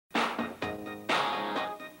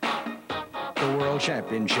the World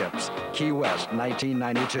Championships, Key West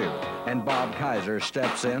 1992, and Bob Kaiser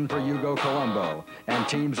steps in for Hugo Colombo and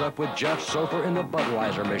teams up with Jeff Soffer in the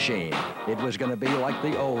Budweiser machine. It was going to be like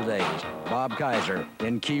the old days. Bob Kaiser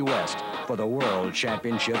in Key West for the World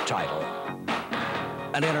Championship title.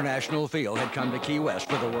 An international field had come to Key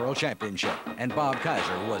West for the World Championship, and Bob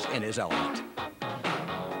Kaiser was in his element.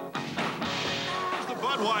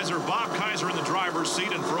 Budweiser, Bob Kaiser in the driver's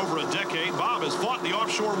seat, and for over a decade, Bob has fought the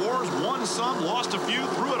offshore wars, won some, lost a few,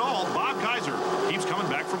 through it all. Bob Kaiser keeps coming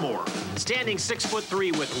back for more. Standing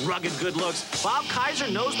 6'3" with rugged good looks, Bob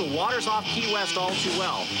Kaiser knows the waters off Key West all too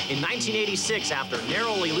well. In 1986, after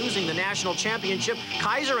narrowly losing the national championship,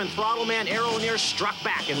 Kaiser and throttleman Arrow Lanier struck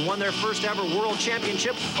back and won their first ever world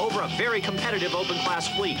championship over a very competitive open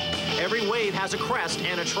class fleet. Every wave has a crest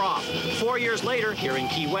and a trough. 4 years later, here in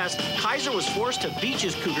Key West, Kaiser was forced to beach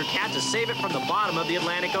his Cougar Cat to save it from the bottom of the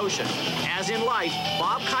Atlantic Ocean. As in life,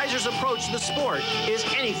 Bob Kaiser's approach to the sport is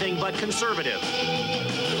anything but conservative.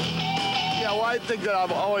 Yeah, well, I think that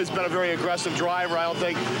I've always been a very aggressive driver. I don't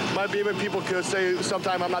think, maybe people could say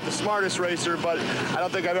sometimes I'm not the smartest racer, but I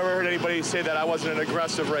don't think I've ever heard anybody say that I wasn't an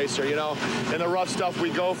aggressive racer. You know, in the rough stuff, we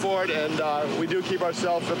go for it, and we do keep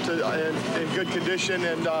ourselves up to in good condition.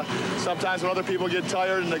 And sometimes when other people get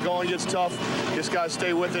tired and the going gets tough, you just got to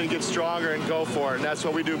stay with it and get stronger and go for it, and that's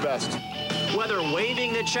what we do best. Whether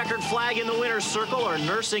waving the checkered flag in the winner's circle or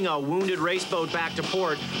nursing a wounded raceboat back to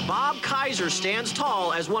port, Bob Kaiser stands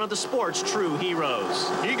tall as one of the sport's true heroes.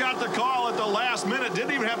 He got the call at the last minute,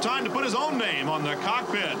 didn't even have time to put his own name on the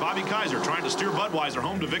cockpit. Bobby Kaiser trying to steer Budweiser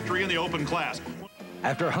home to victory in the open class.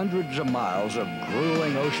 After hundreds of miles of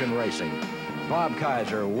grueling ocean racing, Bob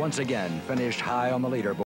Kaiser once again finished high on the leaderboard.